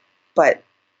go, but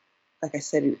like I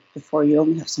said before, you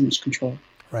only have so much control.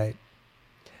 Right.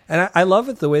 And I love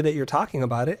it the way that you're talking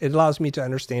about it. It allows me to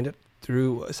understand it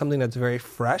through something that's very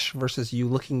fresh versus you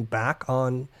looking back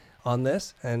on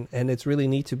this. And it's really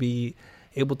neat to be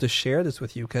able to share this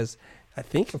with you because I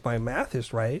think if my math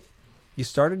is right, you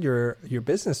started your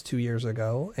business 2 years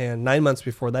ago, and 9 months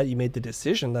before that, you made the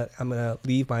decision that I'm going to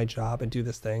leave my job and do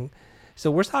this thing.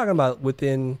 So we're talking about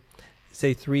within,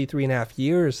 say, 3.5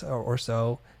 years or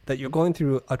so, that you're going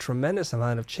through a tremendous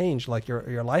amount of change. Like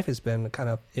your life has been kind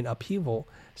of in upheaval.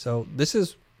 So this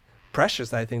is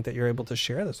precious, I think, that you're able to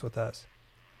share this with us.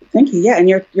 Thank you. Yeah, and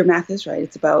your math is right.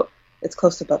 It's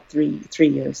close to about 3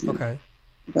 years now. Okay.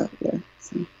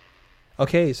 So.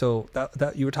 Okay, so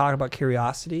that you were talking about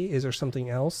curiosity. Is there something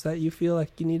else that you feel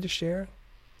like you need to share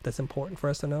that's important for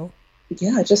us to know?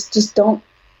 Yeah, just don't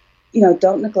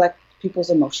neglect people's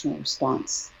emotional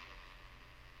response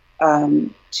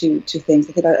to things.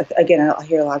 I think again, I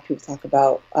hear a lot of people talk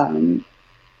about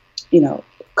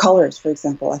colors, for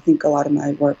example. I think a lot of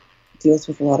my work deals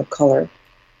with a lot of color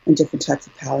and different types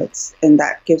of palettes, and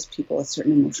that gives people a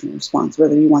certain emotional response,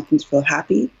 whether you want them to feel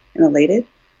happy and elated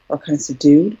or kind of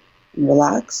subdued and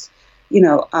relaxed.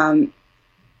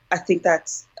 I think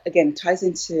that's, again, ties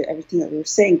into everything that we were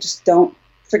saying. Just don't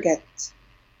forget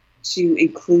to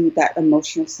include that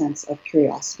emotional sense of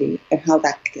curiosity and how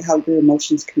your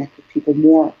emotions connect with people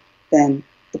more than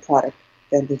the product,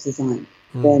 than the design,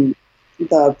 than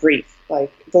the brief.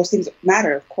 Like, those things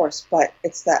matter, of course, but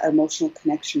it's that emotional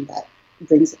connection that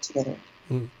brings it together.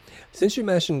 Since you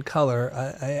mentioned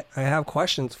color, I have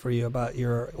questions for you about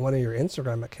one of your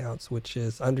Instagram accounts, which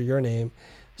is under your name,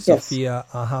 Sophia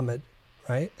Ahamed,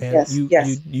 right? And you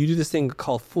do this thing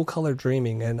called full color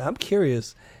dreaming, and I'm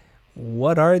curious,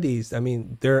 what are these? I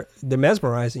mean, they're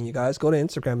mesmerizing. You guys go to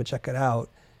Instagram and check it out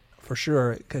for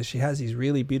sure, because she has these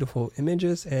really beautiful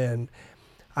images, and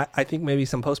I think maybe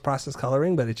some post-process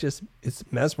coloring, but it's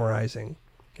mesmerizing.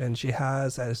 And she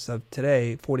has, as of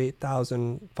today,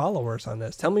 48,000 followers on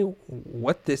this. Tell me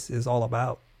what this is all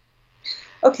about.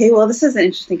 Okay, well, this is an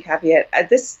interesting caveat.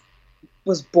 This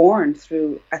was born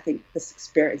through, I think, this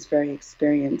very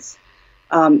experience.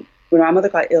 When my mother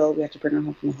got ill, we had to bring her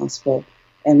home from the hospital.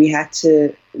 And me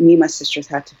and my sisters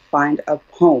had to find a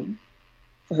home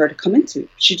for her to come into.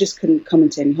 She just couldn't come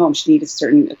into any home. She needed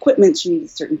certain equipment. She needed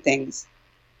certain things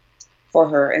for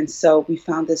her. And so we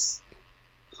found this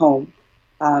home.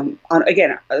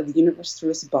 The universe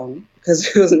threw us a bone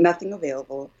because there was nothing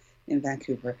available in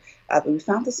Vancouver. But we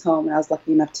found this home, and I was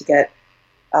lucky enough to get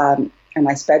a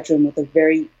nice bedroom with a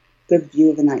very good view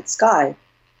of the night sky.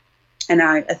 And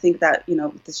I think that,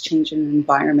 with this change in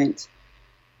environment,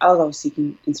 I was always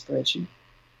seeking inspiration.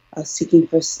 I was seeking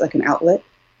for like an outlet,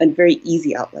 a very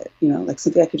easy outlet, like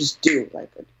something I could just do, like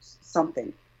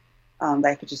something that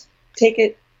I could just take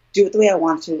it, do it the way I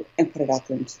want to, and put it out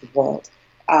there into the world.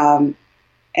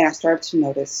 And I started to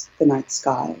notice the night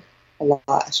sky a lot.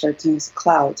 I started to notice the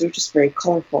clouds. They were just very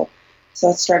colorful. So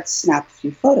I started to snap a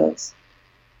few photos.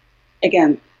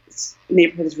 Again, this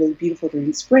neighborhood is really beautiful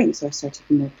during spring, so I started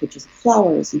taking more pictures of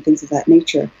flowers and things of that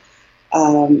nature.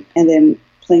 And then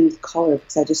playing with color,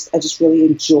 because I just really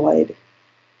enjoyed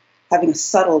having a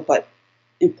subtle but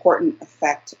important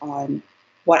effect on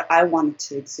what I wanted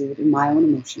to exude in my own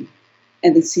emotion,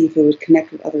 and then see if it would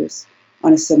connect with others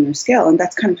on a similar scale. And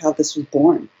that's kind of how this was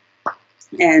born.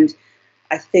 And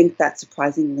I think that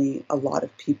surprisingly, a lot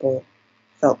of people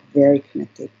felt very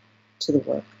connected to the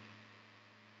work.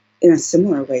 In a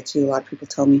similar way, too, a lot of people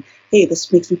tell me, hey,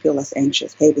 this makes me feel less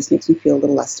anxious. Hey, this makes me feel a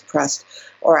little less depressed.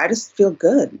 Or I just feel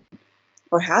good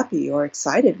or happy or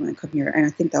excited when I come here. And I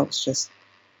think that was just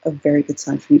a very good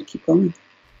sign for me to keep going.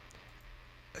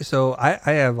 So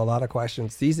I have a lot of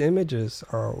questions. These images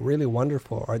are really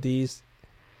wonderful. Are these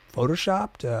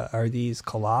photoshopped? Are these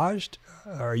collaged?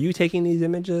 Are you taking these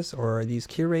images, or are these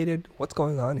curated? What's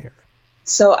going on here?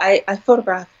 So I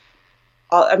photograph,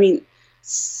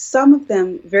 some of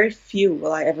them, very few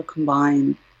will I ever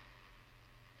combine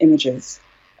images,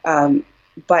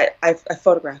 but I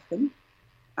photograph them.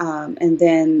 And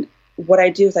then what I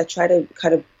do is I try to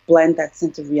kind of blend that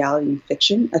sense of reality and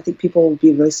fiction. I think people will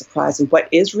be really surprised at what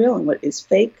is real and what is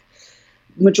fake.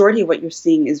 Majority of what you're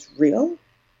seeing is real.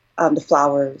 The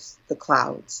flowers, the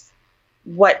clouds.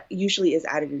 What usually is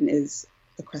added in is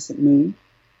the crescent moon.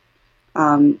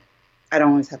 I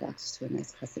don't always have access to a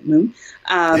nice crescent moon.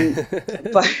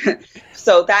 But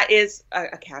so that is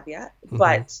a caveat. Mm-hmm.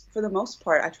 But for the most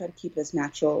part, I try to keep it as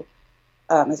natural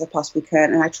as I possibly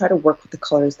can. And I try to work with the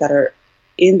colors that are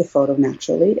in the photo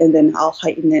naturally. And then I'll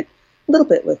heighten it a little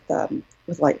bit with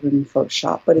Lightroom and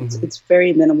Photoshop. But it's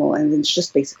very minimal. And it's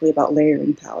just basically about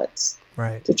layering palettes.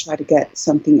 Right. To try to get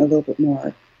something a little bit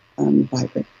more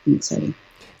vibrant and exciting.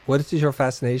 What is your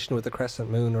fascination with the crescent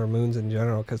moon or moons in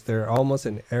general? Because they're almost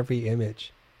in every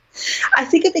image. I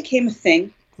think it became a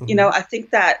thing. Mm-hmm. I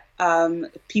think that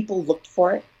people looked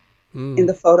for it in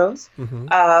the photos. Mm-hmm.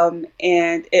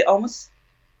 And it almost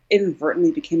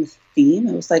inadvertently became a theme.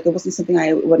 It was like, it wasn't something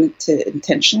I wanted to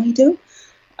intentionally do.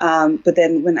 But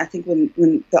then when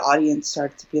the audience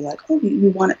started to be like, oh, we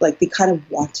want it, like they kind of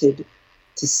wanted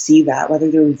to see that, whether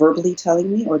they were verbally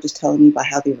telling me or just telling me by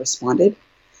how they responded.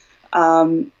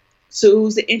 So it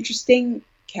was an interesting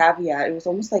caveat. It was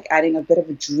almost like adding a bit of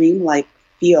a dreamlike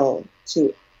feel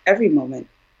to every moment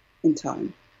in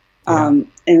time. Yeah.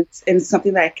 And it's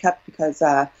something that I kept because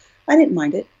I didn't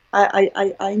mind it. I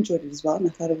enjoyed it as well, and I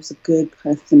thought it was a good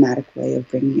kind of thematic way of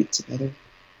bringing it together.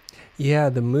 Yeah,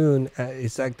 the moon,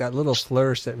 it's like that little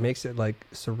flourish that makes it like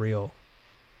surreal.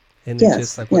 And it's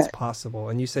just Yes, like yeah, what's possible.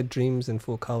 And you said dreams in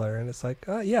full color, and it's like,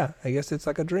 yeah, I guess it's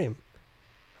like a dream.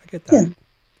 I get yeah, that.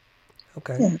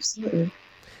 Okay. yeah, absolutely.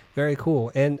 Very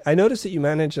cool. And I noticed that you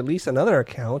manage at least another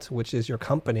account, which is your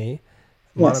company,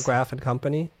 Yes, Monograph and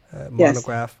Company, yes,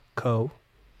 Monograph Co.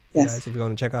 You guys, yes. if you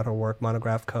want to check out her work,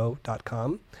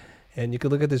 monographco.com. And you can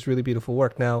look at this really beautiful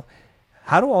work. Now,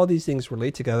 how do all these things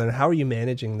relate together, and how are you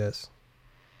managing this?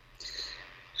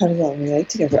 How do they all relate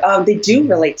together? They do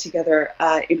Mm-hmm. relate together.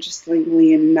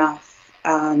 Interestingly enough,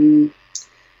 I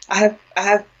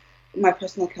have my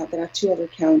personal account. Then I have two other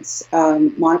accounts.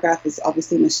 Monograph is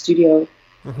obviously my studio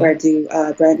Mm-hmm. where I do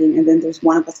branding, and then there's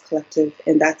One of Us Collective,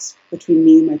 and that's between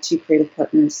me and my two creative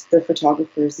partners. They're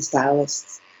photographers and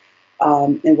stylists,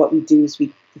 and what we do is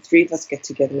the three of us get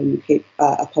together and we create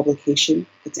a publication.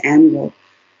 It's annual,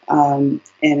 and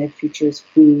it features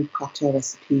food, cocktail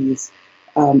recipes,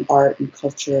 art and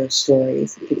culture,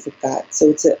 stories, and things like that.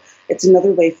 So it's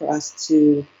another way for us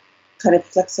to kind of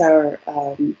flex our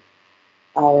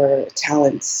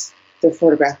talents, the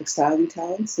photographic styling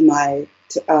talents, and my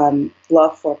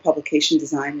love for publication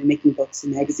design and making books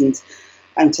and magazines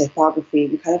and typography,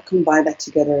 and kind of combine that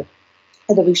together.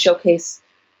 And then we showcase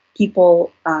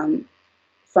people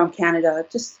from Canada,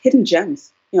 just hidden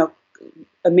gems,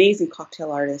 amazing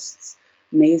cocktail artists,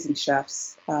 amazing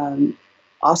chefs,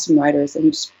 awesome writers, and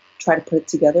we just try to put it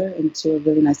together into a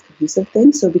really nice cohesive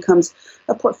thing. So it becomes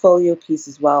a portfolio piece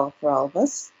as well for all of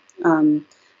us.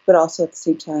 But also at the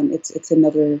same time, it's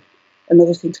another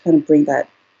thing to kind of bring that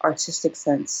artistic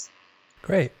sense.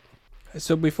 Great.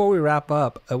 So before we wrap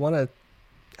up, I want to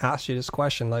ask you this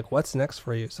question. Like, what's next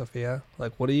for you, Sophia?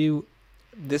 Like,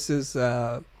 this is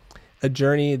a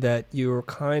journey that you're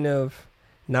kind of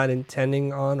not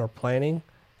intending on or planning,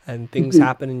 and things Mm-hmm.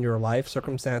 happen in your life,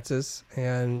 circumstances,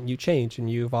 and you change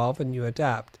and you evolve and you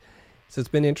adapt. So it's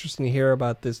been interesting to hear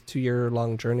about this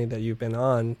 2-year-long journey that you've been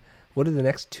on. What do the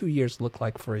next 2 years look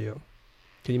like for you?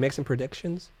 Can you make some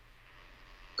predictions?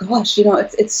 Gosh,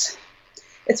 it's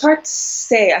hard to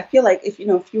say. I feel like if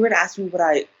you were to ask me what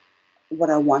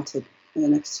I wanted in the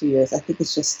next 2 years, I think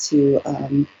it's just to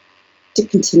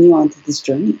continue on through this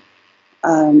journey,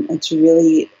 and to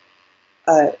really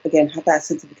again have that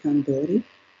sense of accountability,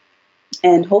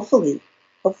 and hopefully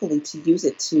to use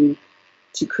it to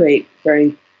create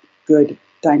very good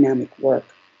dynamic work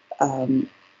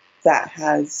that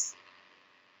has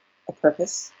a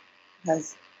purpose,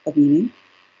 has a meaning,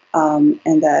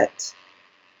 and that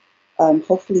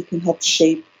hopefully can help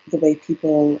shape the way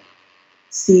people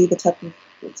see the type of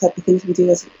things we do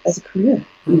as a career.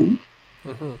 Mm-hmm.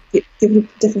 Give it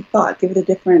a different thought, give it a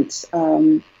different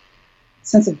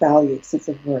sense of value, sense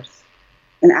of worth,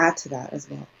 and add to that as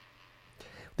well.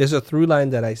 There's a through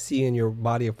line that I see in your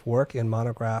body of work in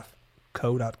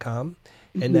monographco.com,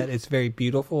 and Mm-hmm. that it's very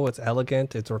beautiful, it's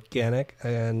elegant, it's organic,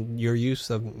 and your use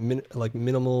of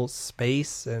minimal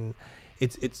space, and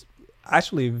it's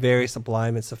actually very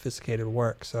sublime and sophisticated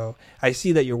work. So I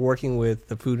see that you're working with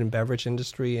the food and beverage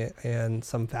industry and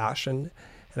some fashion,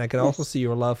 and I can also Yes. see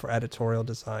your love for editorial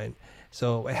design.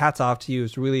 So hats off to you.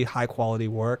 It's really high quality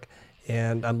work,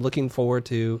 and I'm looking forward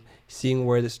to seeing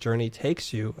where this journey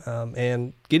takes you,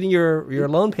 and getting your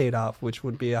loan paid off, which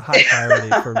would be a high priority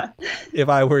for if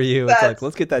I were you. It's like, That's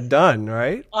let's get that done,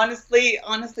 right? honestly,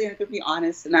 I'm going to be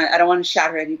honest, and I don't want to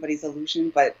shatter anybody's illusion,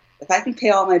 but if I can pay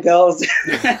all my bills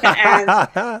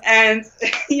and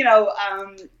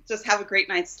just have a great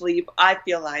night's sleep, I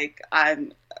feel like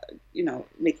I'm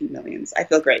making millions. I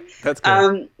feel great. That's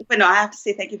good. But no, I have to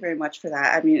say thank you very much for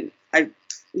that. I mean,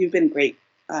 you've been a great,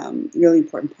 really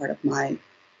important part of my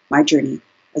journey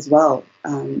as well.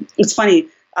 It's funny.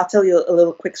 I'll tell you a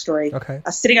little quick story. Okay. I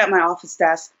was sitting at my office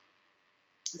desk.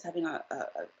 I was having a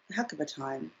heck of a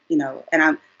time, and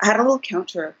I had a little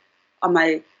counter on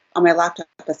my laptop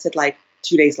that said like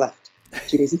 2 days left,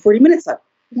 2 days and 40 minutes left,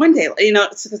 1 day,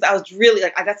 because I was really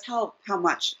like, that's how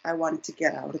much I wanted to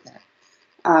get out of that.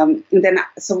 And then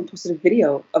someone posted a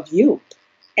video of you,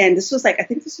 and I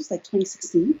think this was like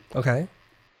 2016. Okay.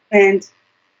 And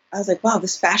I was like, wow,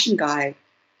 this fashion guy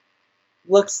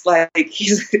looks like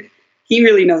he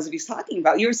really knows what he's talking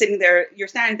about. You're standing there,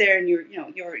 and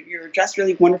you're dressed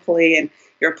really wonderfully, and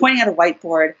you're pointing at a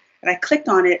whiteboard. And I clicked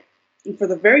on it, and for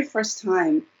the very first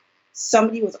time,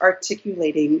 somebody was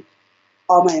articulating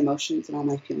all my emotions and all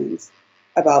my feelings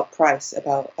about price,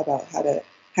 about how to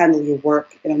handle your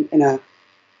work in a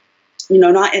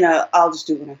not in a I'll just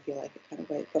do when I feel like it kind of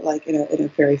way, but like in a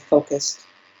very focused,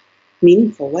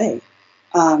 meaningful way.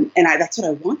 That's what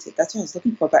I wanted. That's what I was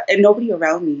looking for. And nobody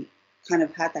around me kind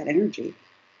of had that energy.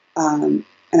 And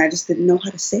I just didn't know how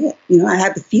to say it. I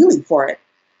had the feeling for it,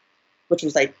 which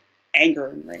was like anger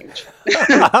and rage.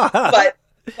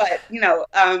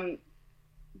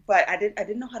 but I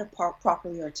didn't know how to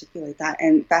properly articulate that.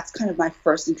 And that's kind of my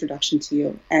first introduction to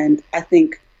you. And I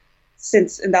think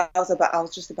I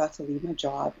was just about to leave my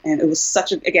job. And it was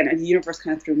the universe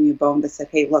kind of threw me a bone that said,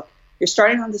 hey, look, you're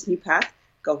starting on this new path,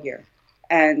 go here.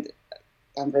 And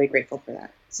I'm very grateful for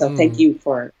that. So thank you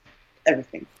for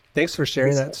everything. Thanks for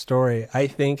sharing that story. I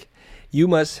think you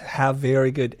must have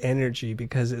very good energy,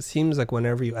 because it seems like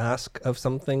whenever you ask of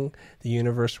something, the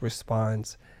universe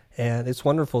responds. And it's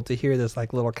wonderful to hear this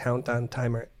like little countdown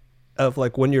timer of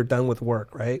like when you're done with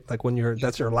work, right? Like when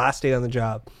that's your last day on the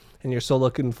job and you're so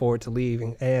looking forward to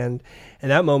leaving. And in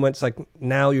that moment, it's like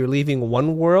now you're leaving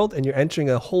one world and you're entering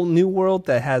a whole new world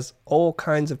that has all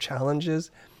kinds of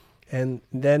challenges. And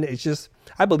then it's just,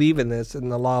 I believe in this, in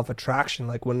the law of attraction.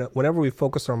 Like whenever we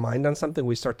focus our mind on something,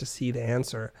 we start to see the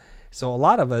answer. So a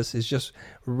lot of us is just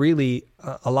really,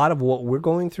 a lot of what we're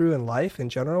going through in life in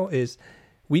general is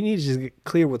we need to just get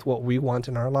clear with what we want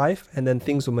in our life, and then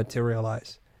things will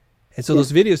materialize. And so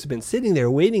those videos have been sitting there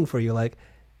waiting for you, like,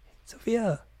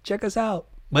 Sophia, check us out.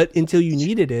 But until you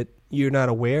needed it, you're not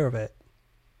aware of it.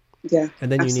 Yeah.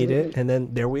 And then you need it, and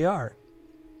then there we are.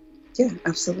 Yeah,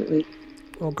 absolutely.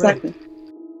 Oh, great. Exactly.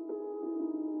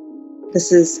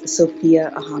 This is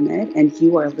Sophia Ahamed, and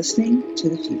you are listening to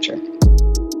The Future.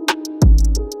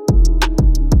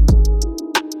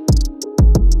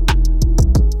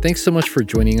 Thanks so much for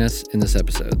joining us in this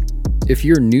episode. If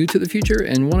you're new to The Future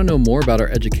and want to know more about our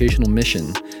educational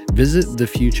mission, visit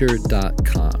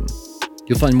thefuture.com.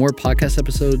 You'll find more podcast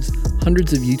episodes,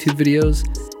 hundreds of YouTube videos,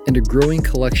 and a growing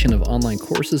collection of online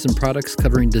courses and products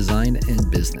covering design and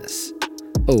business.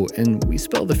 Oh, and we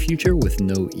spell The Future with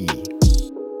no E.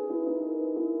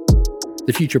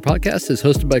 The Future Podcast is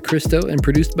hosted by Christo and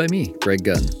produced by me, Greg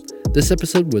Gunn. This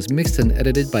episode was mixed and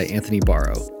edited by Anthony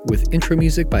Barrow, with intro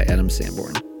music by Adam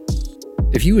Sanborn.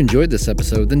 If you enjoyed this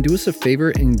episode, then do us a favor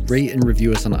and rate and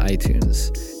review us on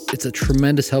iTunes. It's a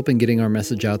tremendous help in getting our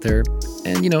message out there,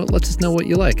 and lets us know what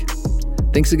you like.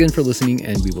 Thanks again for listening,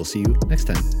 and we will see you next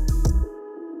time.